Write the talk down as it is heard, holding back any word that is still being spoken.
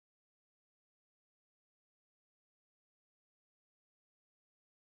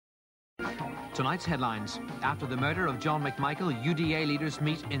Tonight's headlines. After the murder of John McMichael, UDA leaders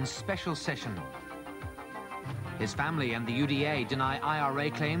meet in special session. His family and the UDA deny IRA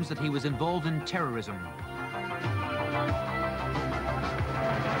claims that he was involved in terrorism.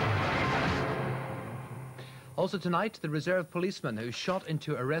 Also tonight, the reserve policeman who shot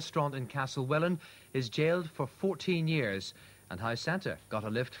into a restaurant in Castlewellan is jailed for 14 years, and how Santa got a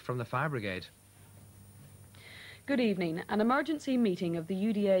lift from the fire brigade. Good evening. An emergency meeting of the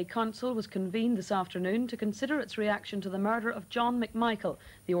UDA Council was convened this afternoon to consider its reaction to the murder of John McMichael,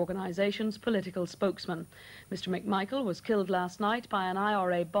 the organisation's political spokesman. Mr McMichael was killed last night by an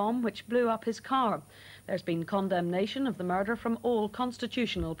IRA bomb which blew up his car. There's been condemnation of the murder from all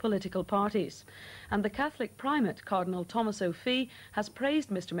constitutional political parties. And the Catholic primate, Cardinal Thomas O'Fee, has praised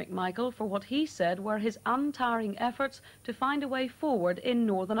Mr McMichael for what he said were his untiring efforts to find a way forward in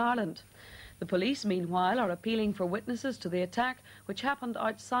Northern Ireland. The police, meanwhile, are appealing for witnesses to the attack which happened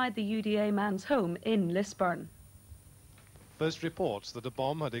outside the UDA man's home in Lisburn. First reports that a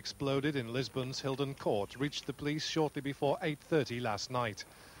bomb had exploded in Lisbon's Hildon Court reached the police shortly before 8:30 last night.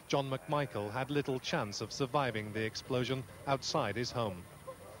 John McMichael had little chance of surviving the explosion outside his home.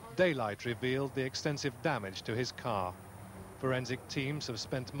 Daylight revealed the extensive damage to his car. Forensic teams have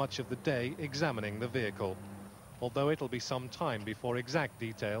spent much of the day examining the vehicle. Although it'll be some time before exact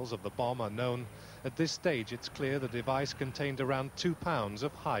details of the bomb are known, at this stage it's clear the device contained around 2 pounds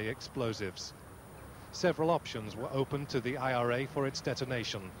of high explosives. Several options were open to the IRA for its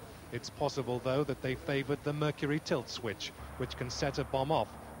detonation. It's possible, though, that they favoured the mercury tilt switch, which can set a bomb off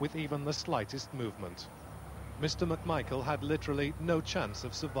with even the slightest movement. Mr McMichael had literally no chance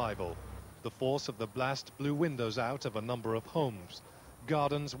of survival. The force of the blast blew windows out of a number of homes.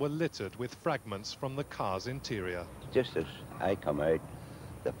 Gardens were littered with fragments from the car's interior. Just as I come out,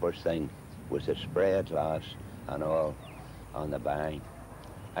 the first thing was a spray of glass and all on the bang.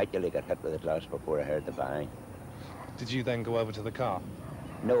 I actually got hit with the glass before I heard the bang. Did you then go over to the car?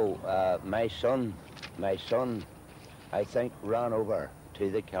 No, my son, I think, ran over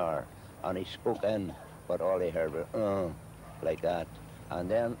to the car and he spoke in, but all he heard was, like that. And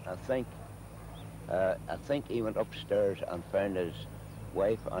then I think he went upstairs and found his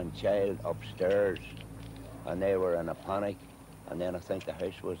wife and child upstairs, and they were in a panic, and then I think the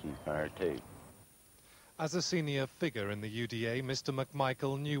house was on fire too. As a senior figure in the UDA, Mr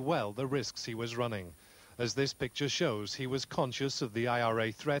McMichael knew well the risks he was running. As this picture shows, he was conscious of the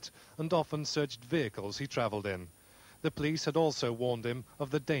IRA threat and often searched vehicles he travelled in. The police had also warned him of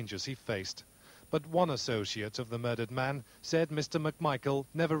the dangers he faced. But one associate of the murdered man said Mr McMichael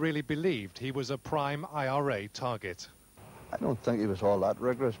never really believed he was a prime IRA target. I don't think he was all that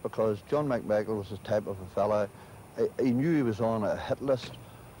rigorous, because John McMichael was the type of a fella, he knew he was on a hit list,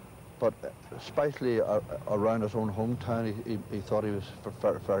 but especially around his own hometown, he thought he was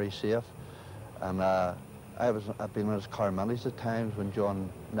very safe. And I've been in his car many times when John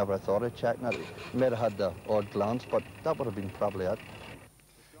never thought of checking it. He might have had the odd glance, but that would have been probably it.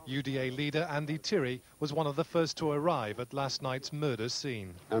 UDA leader Andy Tirry was one of the first to arrive at last night's murder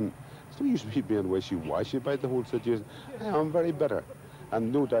scene. It's no use me being wishy-washy about the whole situation. I am very bitter,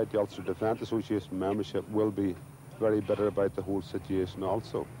 and no doubt the Ulster Defence Association membership will be very bitter about the whole situation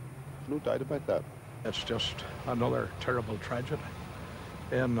also. No doubt about that. It's just another terrible tragedy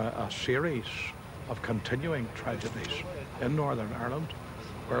in a series of continuing tragedies in Northern Ireland,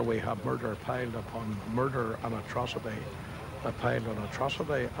 where we have murder piled upon murder and atrocity piled on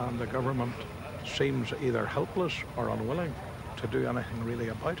atrocity, and the government seems either helpless or unwilling to do anything really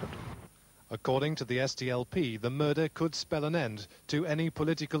about it. According to the SDLP, the murder could spell an end to any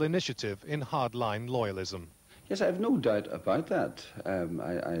political initiative in hardline loyalism. Yes, I have no doubt about that.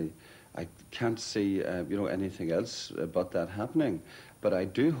 I can't see anything else but that happening. But I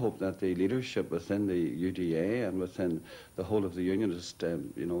do hope that the leadership within the UDA and within the whole of the unionist, the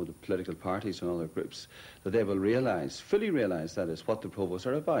political parties and other groups, that they will realise, fully realise, that is what the provosts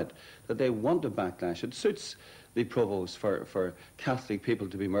are about, that they want a backlash. It suits the provosts for Catholic people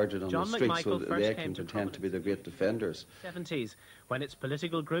to be murdered on the streets so that they can pretend to be the great defenders. 70s, when its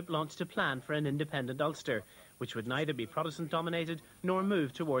political group launched a plan for an independent Ulster, which would neither be Protestant-dominated nor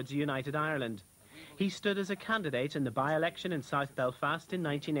move towards a united Ireland. He stood as a candidate in the by-election in South Belfast in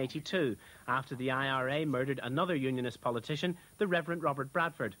 1982, after the IRA murdered another unionist politician, the Reverend Robert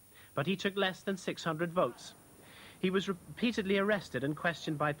Bradford, but he took less than 600 votes. He was repeatedly arrested and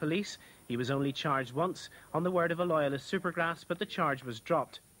questioned by police. He was only charged once, on the word of a loyalist supergrass, but the charge was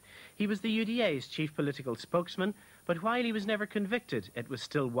dropped. He was the UDA's chief political spokesman, But while he was never convicted, it was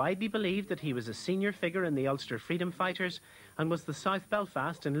still widely believed that he was a senior figure in the Ulster Freedom Fighters and was the South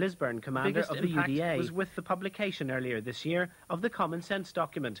Belfast and Lisburn commander of the UDA. Was with the publication earlier this year of the Common Sense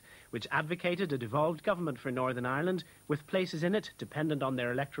document, which advocated a devolved government for Northern Ireland, with places in it dependent on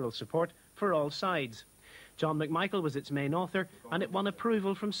their electoral support for all sides. John McMichael was its main author, and it won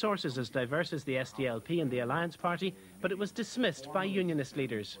approval from sources as diverse as the SDLP and the Alliance Party, but it was dismissed by unionist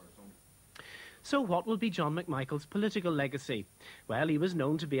leaders. So what will be John McMichael's political legacy? Well, he was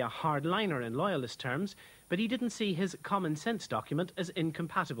known to be a hardliner in loyalist terms, but he didn't see his Common Sense document as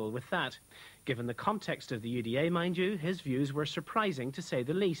incompatible with that. Given the context of the UDA, mind you, his views were surprising to say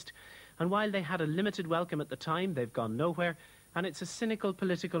the least. And while they had a limited welcome at the time, they've gone nowhere, and it's a cynical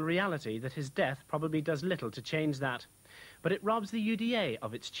political reality that his death probably does little to change that. But it robs the UDA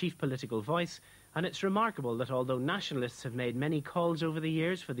of its chief political voice, and it's remarkable that although nationalists have made many calls over the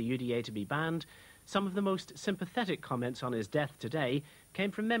years for the UDA to be banned, some of the most sympathetic comments on his death today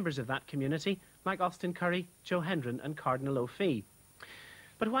came from members of that community, like Austin Curry, Joe Hendren and Cardinal O'Fee.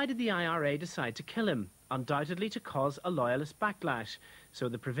 But why did the IRA decide to kill him? Undoubtedly to cause a loyalist backlash, so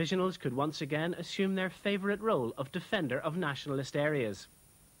the Provisionals could once again assume their favourite role of defender of nationalist areas.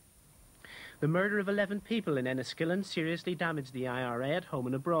 The murder of 11 people in Enniskillen seriously damaged the IRA at home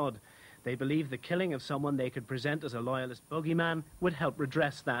and abroad. They believe the killing of someone they could present as a loyalist bogeyman would help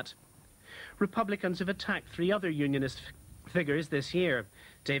redress that. Republicans have attacked 3 other unionist figures this year.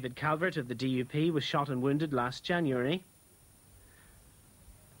 David Calvert of the DUP was shot and wounded last January,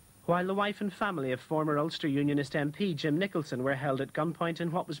 while the wife and family of former Ulster Unionist MP Jim Nicholson were held at gunpoint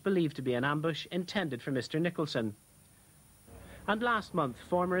in what was believed to be an ambush intended for Mr Nicholson. And last month,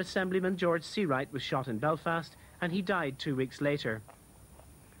 former Assemblyman George Seawright was shot in Belfast, and he died 2 weeks later.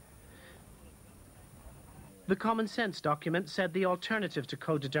 The Common Sense document said the alternative to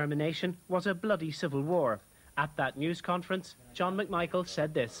co-determination was a bloody civil war. At that news conference, John McMichael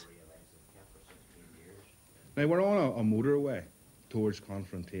said this. Now, we're on a motorway towards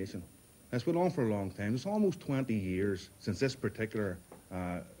confrontation. It's been on for a long time. It's almost 20 years since this particular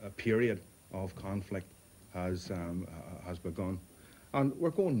period of conflict has begun. And we're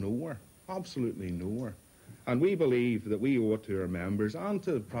going nowhere, absolutely nowhere. And we believe that we owe it to our members and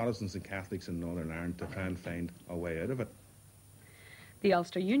to Protestants and Catholics in Northern Ireland to try and find a way out of it. The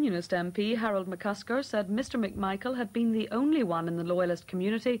Ulster Unionist MP, Harold McCusker, said Mr McMichael had been the only one in the loyalist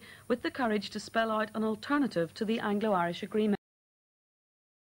community with the courage to spell out an alternative to the Anglo-Irish agreement.